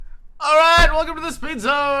welcome to the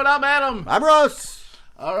Speedzone. I'm Adam. I'm Russ.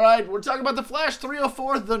 All right, we're talking about the Flash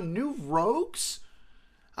 304, the new Rogues.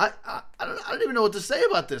 I don't even know what to say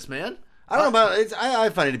about this, man. I don't know about it. I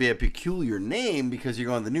find it to be a peculiar name because you're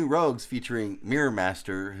going the new Rogues featuring Mirror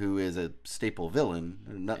Master, who is a staple villain.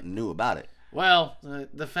 Nothing new about it. Well,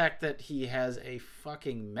 the fact that he has a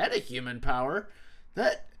fucking metahuman power,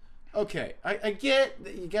 I get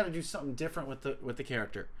that you got to do something different with the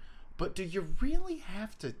character, but do you really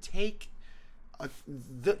have to take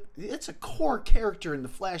it's a core character in the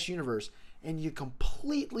Flash universe and you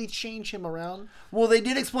completely change him around? Well, they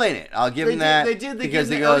did explain it. I'll give him that. They did because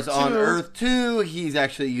he goes on Earth 2. He's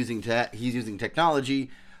actually using technology.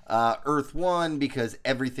 Earth 1 because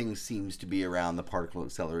everything seems to be around the particle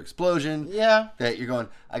accelerator explosion. Yeah. That you're going.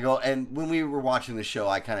 And when we were watching the show,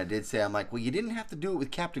 I kind of did say, I'm like, well, you didn't have to do it with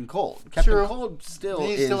Captain Cold. Captain Cold still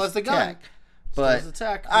has the gun. But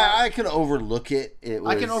I can overlook it.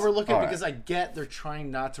 I can overlook it because I get they're trying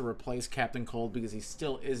not to replace Captain Cold because he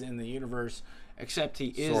still is in the universe, except he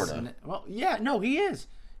is. He is.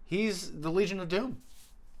 He's the Legion of Doom.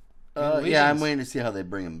 I'm waiting to see how they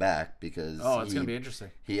bring him back because it's going to be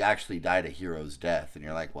interesting. He actually died a hero's death, and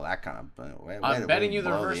you're like, well, that kind of. I'm betting you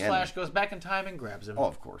the Reverse Flash goes back in time and grabs him. Oh,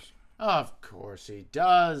 of course. Of course he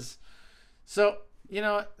does. So,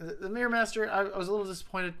 the Mirror Master, I was a little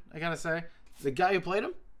disappointed, I gotta say. The guy who played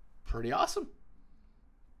him, pretty awesome.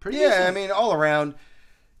 Pretty decent. I mean, all around.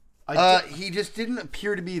 He just didn't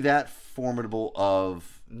appear to be that formidable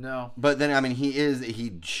of... No. But then, I mean,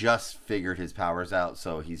 he just figured his powers out,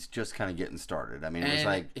 so he's just kind of getting started. I mean, it was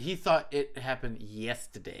like... He thought it happened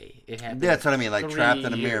yesterday. It happened That's what I mean, like trapped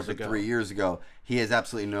in a mirror for 3 years ago. He has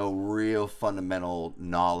absolutely no real fundamental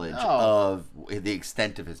knowledge of the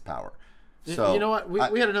extent of his power. So you know what?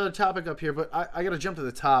 We had another topic up here, but I got to jump to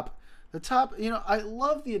the top. The top, I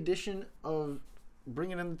love the addition of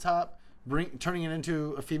bringing in the top, turning it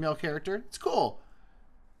into a female character. It's cool.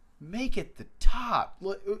 Make it the top.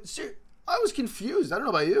 I was confused. I don't know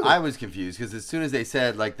about you. I was confused because as soon as they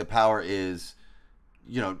said, like, the power is,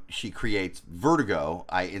 she creates vertigo,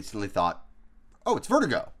 I instantly thought, oh, it's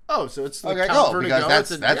Vertigo. Oh, so it's like Vertigo.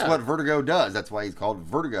 Because that's what Vertigo does. That's why he's called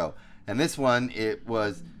Vertigo. And this one, it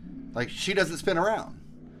was, like, she doesn't spin around.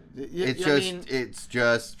 It's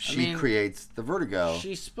just she creates the vertigo.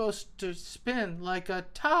 She's supposed to spin like a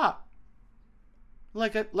top,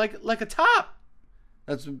 like a top.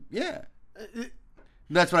 That's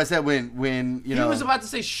That's what I said when he was about to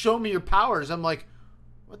say, "Show me your powers." I'm like,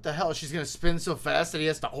 "What the hell? She's gonna spin so fast that he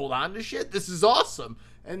has to hold on to shit? This is awesome!"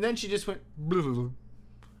 And then she just went. Blah, blah, blah.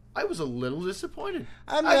 I was a little disappointed.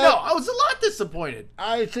 I know. I was a lot disappointed.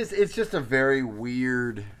 It's just a very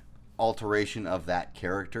weird alteration of that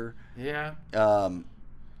character. Yeah.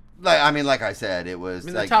 Like I said, it was.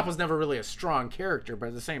 The top was never really a strong character, but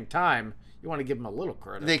at the same time, you want to give him a little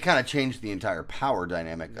credit. They kind of changed the entire power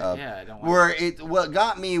dynamic of I don't what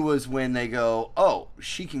got me was when they go, oh,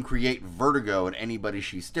 she can create vertigo in anybody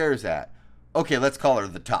she stares at. Okay, let's call her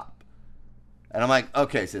the top. And I'm like,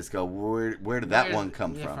 okay, Cisco, where did that one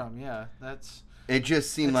come from? Yeah, that's. It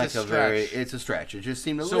just seemed like it's a stretch. It just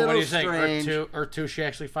seemed a little strange. So what do you think? Earth 2, she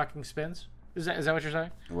actually fucking spins? Is that what you're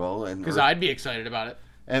saying? Well, because I'd be excited about it.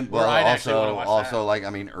 And also, like, I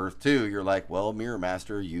mean, Earth 2, you're like, well, Mirror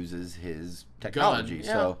Master uses his technology,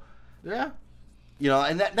 yeah. So yeah,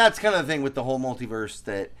 and that's kind of the thing with the whole multiverse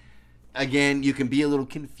that, again, you can be a little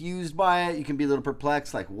confused by it, you can be a little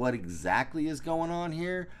perplexed, like what exactly is going on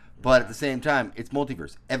here, but at the same time, it's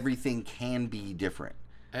multiverse. Everything can be different.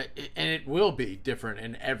 And it will be different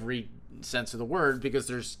in every sense of the word because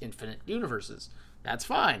there's infinite universes. That's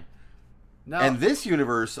fine. No. And this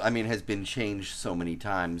universe, I mean, has been changed so many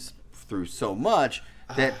times through so much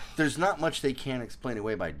that there's not much they can't explain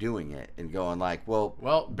away by doing it and going like, well,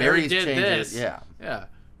 Barry did this. Yeah.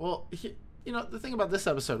 Well, the thing about this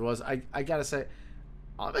episode was I gotta say,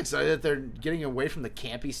 I'm excited that they're getting away from the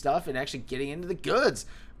campy stuff and actually getting into the goods.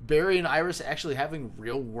 Barry and Iris actually having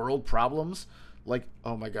real world problems. Like,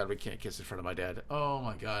 oh my God, we can't kiss in front of my dad. Oh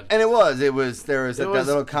my God. And there was that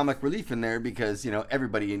little comic relief in there because,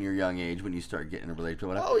 everybody in your young age, when you start getting a relationship,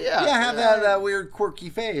 whatever. Oh yeah. Yeah, have that weird quirky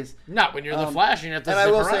phase. Not when you're the Flash and you have to zip around.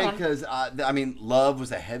 And I will say, because, love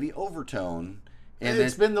was a heavy overtone. And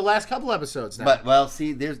it's been the last couple episodes now. But, well,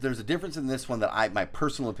 see, there's a difference in this one that my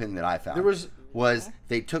personal opinion that I found. Was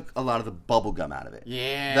they took a lot of the bubble gum out of it.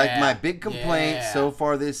 Yeah. Like my big complaint so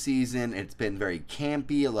far this season, it's been very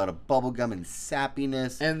campy, a lot of bubble gum and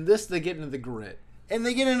sappiness. And they get into the grit. And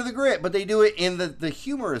they get into the grit, but they do it in the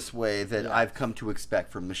humorous way that I've come to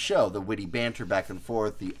expect from the show. The witty banter back and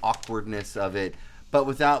forth, the awkwardness of it. but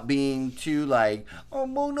without being too like, oh,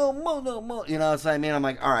 no, you know what I mean? I'm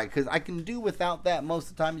like, all right, because I can do without that most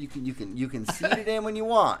of the time. You can seed it in when you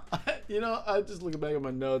want. I just looking back at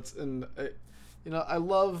my notes, and I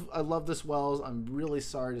love this Wells. I'm really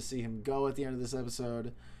sorry to see him go at the end of this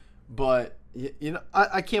episode, but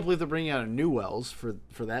I can't believe they're bringing out a new Wells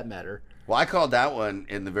for that matter. Well, I called that one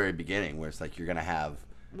in the very beginning, where it's like you're gonna have.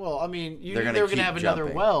 Well, I mean, you knew they were going to have another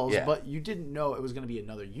jumping. Wells, Yeah. but you didn't know it was going to be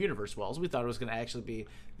another universe Wells. We thought it was going to actually be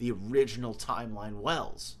the original timeline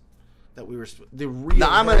Wells that we were the real. Now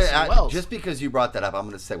I'm Wells. just because you brought that up, I'm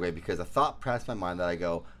gonna segue because a thought passed my mind that I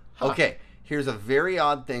go, okay, here's a very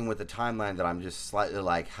odd thing with the timeline that I'm just slightly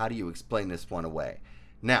like, how do you explain this one away?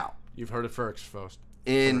 Now, you've heard it first.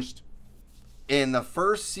 In the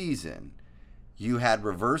first season, you had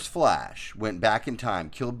Reverse Flash, went back in time,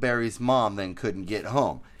 killed Barry's mom, then couldn't get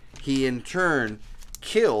home. He, in turn,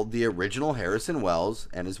 killed the original Harrison Wells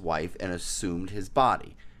and his wife and assumed his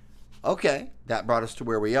body. Okay, that brought us to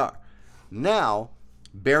where we are. Now,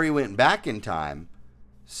 Barry went back in time,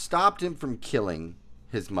 stopped him from killing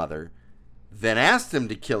his mother, then asked him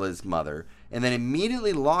to kill his mother, and then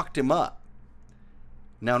immediately locked him up.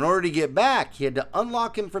 Now, in order to get back, he had to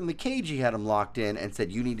unlock him from the cage he had him locked in and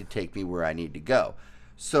said, you need to take me where I need to go.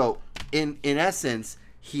 So, in essence,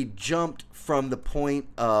 he jumped from the point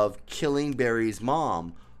of killing Barry's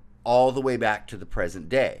mom all the way back to the present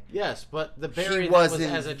day. Yes, but the Barry that was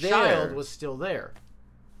as a child was still there.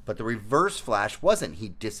 But the Reverse Flash wasn't. He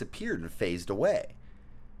disappeared and phased away.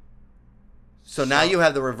 So now you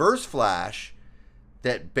have the Reverse Flash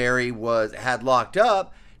that Barry had locked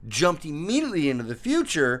up, jumped immediately into the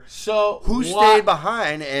future. So who stayed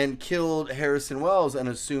behind and killed Harrison Wells and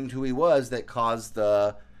assumed who he was that caused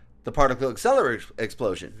the particle accelerator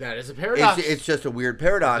explosion? That is a paradox. It's just a weird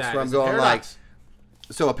paradox where I'm going like,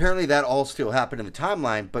 so apparently that all still happened in the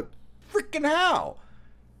timeline, but freaking how?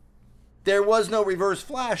 There was no Reverse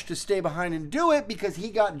Flash to stay behind and do it because he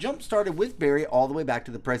got jump-started with Barry all the way back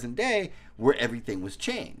to the present day where everything was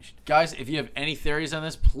changed. Guys, if you have any theories on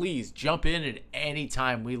this, please jump in at any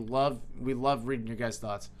time. We love reading your guys'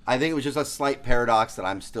 thoughts. I think it was just a slight paradox that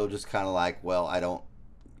I'm still just kind of like, well,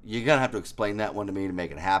 you're going to have to explain that one to me to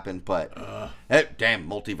make it happen, but damn,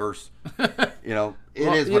 multiverse. It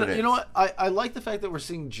is what it is. You know what? I like the fact that we're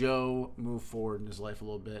seeing Joe move forward in his life a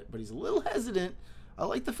little bit, but he's a little hesitant. I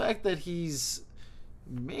like the fact that he's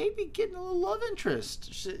maybe getting a little love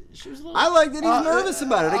interest. She was a little. I like that he's nervous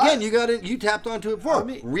about it. Again, you tapped onto it before.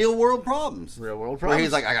 Real world problems. Where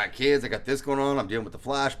he's like, I got kids, I got this going on, I'm dealing with the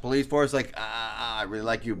Flash, police force. Like, I really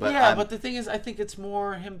like you, but yeah, but the thing is, I think it's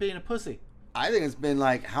more him being a pussy. I think it's been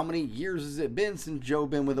like, how many years has it been since Joe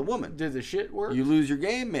been with a woman? Did the shit work? You lose your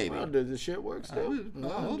game, maybe. Well, did the shit work still? I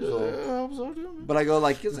hope so too. But I go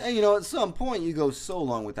like, cause, at some point you go so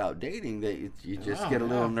long without dating that you just get a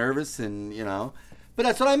little nervous and, But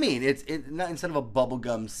that's what I mean. It's not instead of a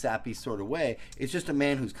bubblegum sappy sort of way. It's just a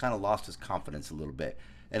man who's kind of lost his confidence a little bit.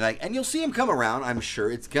 And you'll see him come around, I'm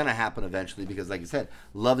sure. It's going to happen eventually because, like you said,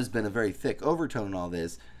 love has been a very thick overtone in all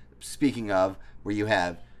this. Speaking of, where you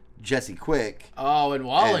have Jesse Quick. Oh, and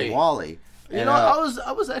Wally.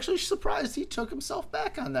 I was actually surprised he took himself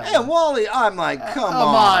back on that. And Wally, I'm like, come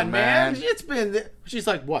on, man. It's been. She's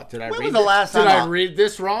like, what? Did I read? Was the last time did I read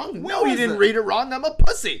this wrong? No, you didn't read it wrong. I'm a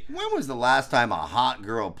pussy. When was the last time a hot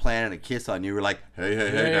girl planted a kiss on you? Were like,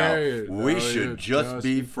 hey, now we should just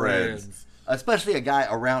be friends. Especially a guy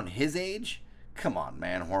around his age. Come on,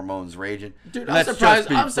 man. Hormones raging. Dude, I'm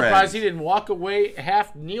surprised he didn't walk away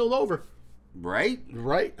half kneeled over. Right?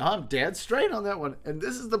 I'm dead straight on that one. And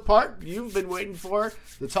this is the part you've been waiting for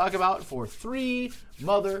to talk about for 3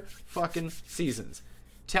 motherfucking seasons.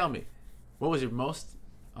 Tell me, what was your most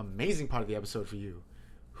amazing part of the episode for you?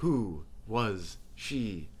 Who was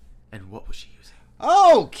she and what was she using?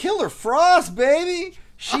 Oh, Killer Frost, baby.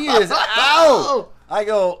 She is out. I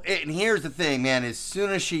go, and here's the thing, man. As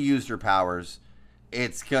soon as she used her powers,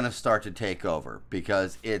 it's going to start to take over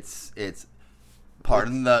because it's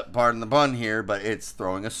pardon the bun here, but it's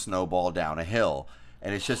throwing a snowball down a hill,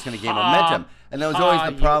 and it's just going to gain momentum. And that was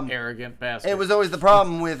always the problem. You arrogant bastard. It was always the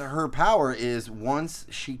problem with her power is once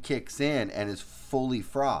she kicks in and is fully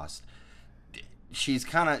Frost, she's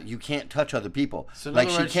kind of, you can't touch other people. So in other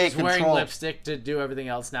words, she's wearing lipstick to do everything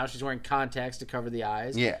else. Now she's wearing contacts to cover the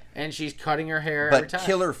eyes. Yeah. And she's cutting her hair but every time.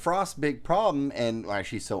 Killer Frost's big problem, and why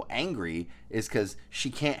she's so angry, is because she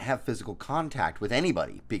can't have physical contact with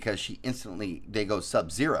anybody because they go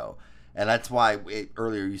sub-zero. And that's why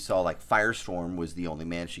earlier you saw like Firestorm was the only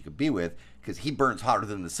man she could be with because he burns hotter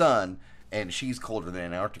than the sun and she's colder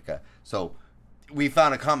than Antarctica. So we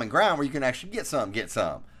found a common ground where you can actually get some.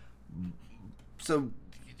 So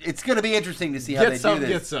it's going to be interesting to see how they do this.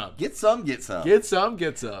 Get some. Get some. Get some. Get some.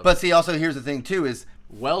 Get some. But see, also here's the thing too: is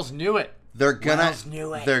Wells knew it. they're gonna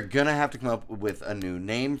have to come up with a new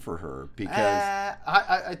name for her because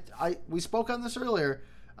we spoke on this earlier.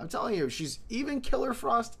 I'm telling you, she's even Killer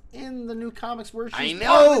Frost in the new comics where she's I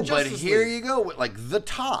know, but Justice here League. you go, like the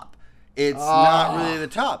top. It's not really the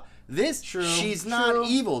top. She's not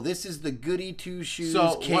evil. This is the goody two shoes.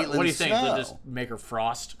 So Caitlin what do you think? Snow. They'll just make her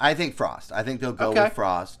Frost? I think Frost. I think they'll go with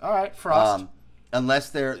Frost. All right, Frost.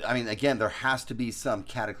 Unless again, there has to be some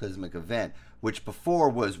cataclysmic event, which before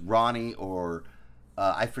was Ronnie or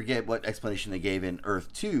I forget what explanation they gave in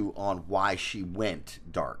Earth 2 on why she went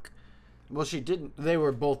dark. Well, she didn't. They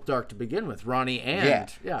were both dark to begin with, Ronnie and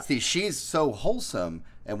yeah. See, she's so wholesome,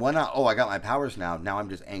 and why not? Oh, I got my powers now. Now I'm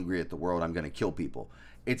just angry at the world. I'm going to kill people.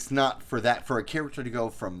 It's not for that. For a character to go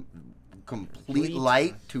from complete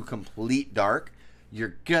light to complete dark,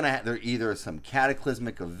 you're gonna. There either some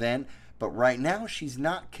cataclysmic event, but right now she's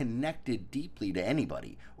not connected deeply to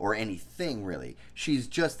anybody or anything really. She's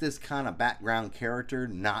just this kind of background character,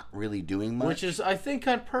 not really doing much. Which is, I think,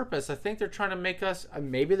 on purpose. I think they're trying to make us.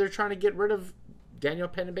 Maybe they're trying to get rid of Danielle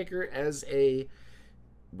Panabaker as a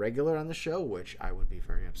regular on the show, which I would be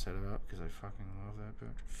very upset about because I fucking love that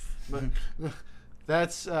bitch. But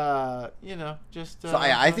that's just. So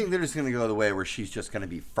I think they're just gonna go the way where she's just gonna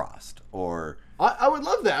be Frost or. I would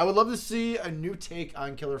love that. I would love to see a new take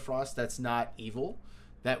on Killer Frost that's not evil,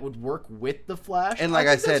 that would work with the Flash. And like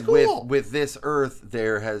I said, cool. with this Earth,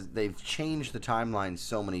 they've changed the timeline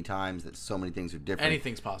so many times that so many things are different.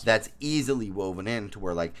 Anything's possible. That's easily woven in to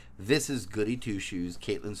where like this is Goody Two Shoes,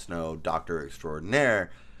 Caitlin Snow, Doctor Extraordinaire.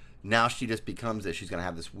 Now she just becomes this. She's gonna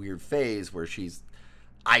have this weird phase where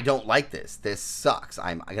I don't like this. This sucks.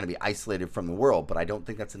 I'm going to be isolated from the world, but I don't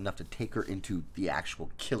think that's enough to take her into the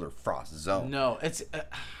actual Killer Frost zone. No, it's...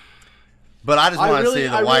 but I just want to see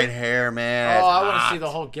the white hair, man. Oh, I want to see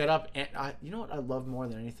the whole get up. And you know what I love more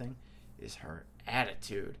than anything? Is her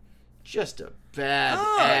attitude. Just a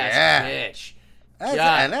bad-ass bitch.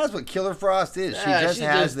 And that's what Killer Frost is. She just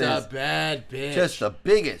has this... a bad bitch. Just the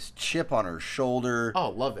biggest chip on her shoulder. Oh,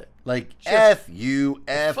 love it. Like, F you,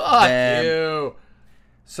 F fuck them. You.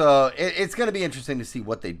 So it's going to be interesting to see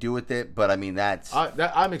what they do with it, but I mean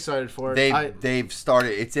I'm excited for it. They've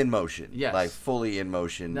started. It's in motion, yes, like fully in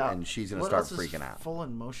motion, now, and she's going to start freaking out. Full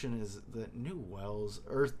in motion is the new Wells,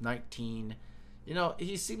 Earth 19. You know,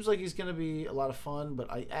 he seems like he's going to be a lot of fun, but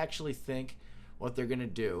I actually think what they're going to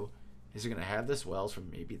do is they're going to have this Wells from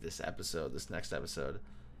maybe this next episode,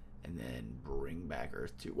 and then bring back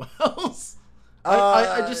Earth 2 Wells.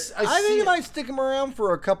 I think you might stick him around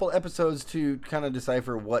for a couple episodes to kind of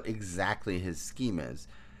decipher what exactly his scheme is,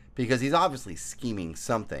 because he's obviously scheming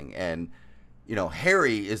something, and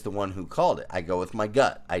Harry is the one who called it. I go with my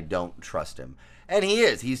gut. I don't trust him, and he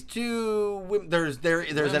is. He's too. There's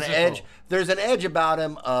an edge. There's an edge about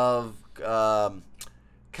him of kind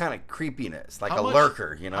of creepiness, like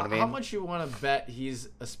lurker. You know what I mean? How much you want to bet he's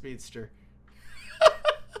a speedster?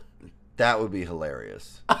 That would be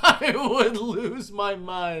hilarious. I would lose my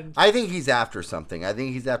mind. I think he's after something. I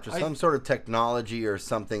think he's after some sort of technology or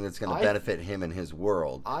something that's going to benefit him and his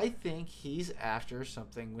world. I think he's after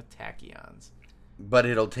something with tachyons. But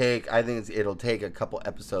it'll take a couple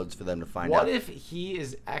episodes for them to find out. What if he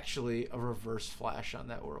is actually a reverse Flash on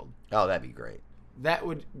that world? Oh, that'd be great. That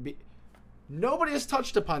would be... Nobody has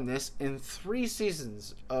touched upon this in 3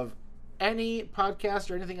 seasons of any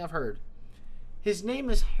podcast or anything I've heard. His name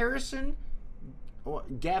is Harrison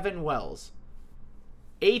Gavin Wells.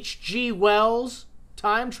 H.G. Wells,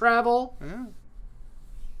 time travel. Yeah.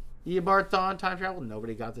 Eobard time travel.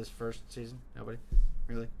 Nobody got this first season. Nobody.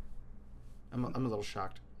 Really? I'm a little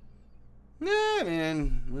shocked. Yeah,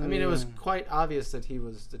 man. I mean, it was quite obvious that he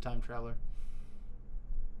was the time traveler.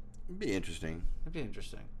 It'd be interesting.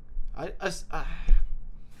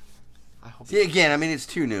 I hope. See, again, I mean, it's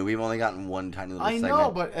too new. We've only gotten one tiny little segment. I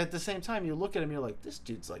know, but at the same time, you look at him, you're like, this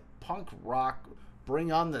dude's like punk rock.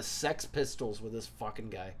 Bring on the Sex Pistols with this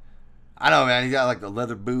fucking guy. I know, man. He's got like the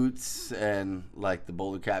leather boots and like the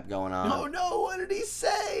bowler cap going on. No, what did he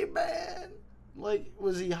say, man? Like,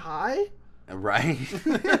 was he high? Right.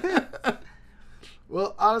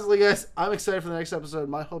 Well, honestly, guys, I'm excited for the next episode.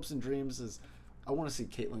 My hopes and dreams is I want to see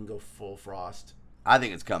Caitlin go full Frost. I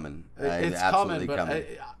think it's coming. It's coming, but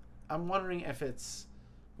I'm wondering if it's...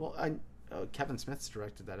 Well, Kevin Smith's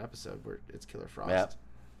directed that episode where it's Killer Frost. Yep.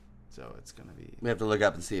 So it's going to be... We have to look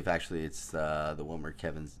up and see if actually it's the one where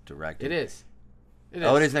Kevin's directed. It is.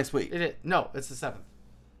 Oh, it is next week? It is. No, it's the 7th.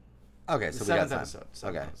 Okay, so we got time. Episode.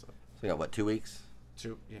 Okay. Episode. So we got, what, 2 weeks?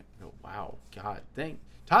 2, yeah. Oh, wow. God.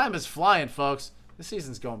 Time is flying, folks. The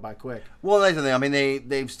season's going by quick. Well, that's the thing. I mean,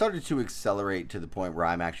 they've started to accelerate to the point where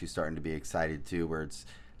I'm actually starting to be excited too. Where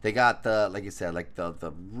they got the, like you said, like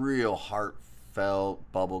the real heartfelt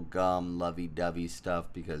bubblegum lovey-dovey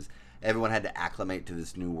stuff, because everyone had to acclimate to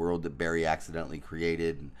this new world that Barry accidentally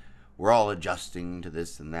created, and we're all adjusting to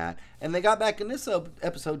this and that. And they got back in this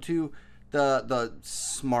episode too, the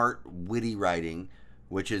smart, witty writing,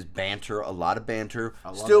 which is banter, a lot of banter,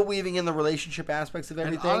 still weaving in the relationship aspects of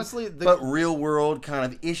everything. And honestly, but real world kind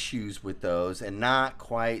of issues with those, and not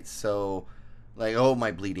quite so like, oh,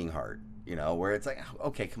 my bleeding heart, you know, where it's like,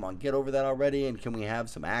 okay, come on, get over that already, and can we have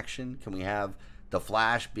some action? Can we have the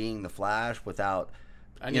Flash being the Flash without,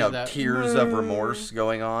 you know, tears of remorse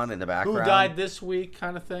going on in the background? Who died this week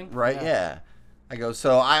kind of thing? Right, yeah. I go,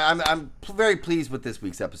 so I'm very pleased with this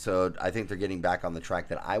week's episode. I think they're getting back on the track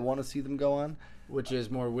that I want to see them go on. Which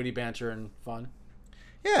is more witty banter and fun.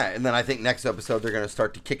 Yeah, and then I think next episode they're going to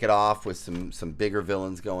start to kick it off with some bigger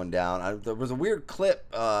villains going down. There was a weird clip.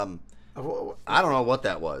 I don't know what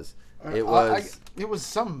that was. It was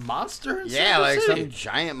some monster in Central City. Some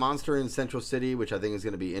giant monster in Central City, which I think is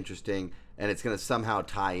going to be interesting, and it's going to somehow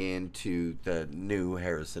tie into the new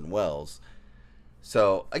Harrison Wells.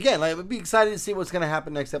 So, again, I would be excited to see what's going to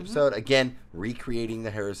happen next episode. Mm-hmm. Again, recreating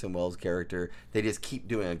the Harrison Wells character. They just keep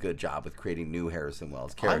doing a good job with creating new Harrison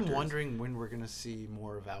Wells characters. I'm wondering when we're going to see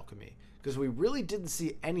more of Alchemy, because we really didn't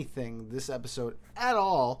see anything this episode at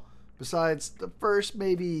all besides the first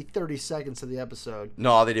maybe 30 seconds of the episode.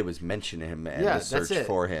 No, all they did was mention him and the search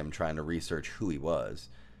for him, trying to research who he was.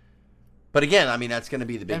 But again, I mean, that's going to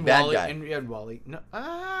be the big bad guy. And Wally. No,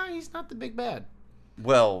 he's not the big bad.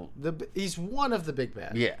 Well, he's one of the big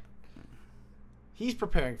bad. Yeah. He's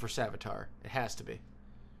preparing for Savitar. It has to be.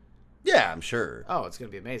 Yeah, I'm sure. Oh, it's going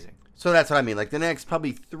to be amazing. So that's what I mean. Like the next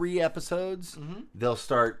probably 3 episodes, they'll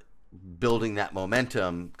start building that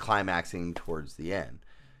momentum, climaxing towards the end.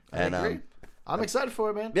 I agree. I'm excited for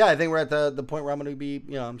it, man. Yeah, I think we're at the point where I'm going to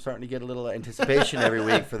be, I'm starting to get a little anticipation every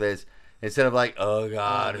week for this. Instead of like, oh,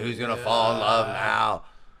 God, who's going to fall in love now?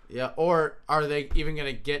 Yeah, or are they even going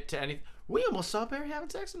to get to anything? We almost saw Barry having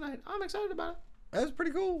sex tonight. I'm excited about it. That's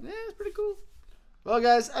pretty cool. Yeah, it's pretty cool. Well,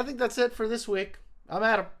 guys, I think that's it for this week. I'm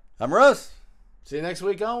Adam. I'm Russ. See you next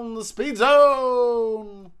week on the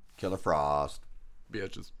Speedzone. Killer Frost.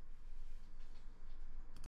 Bitches.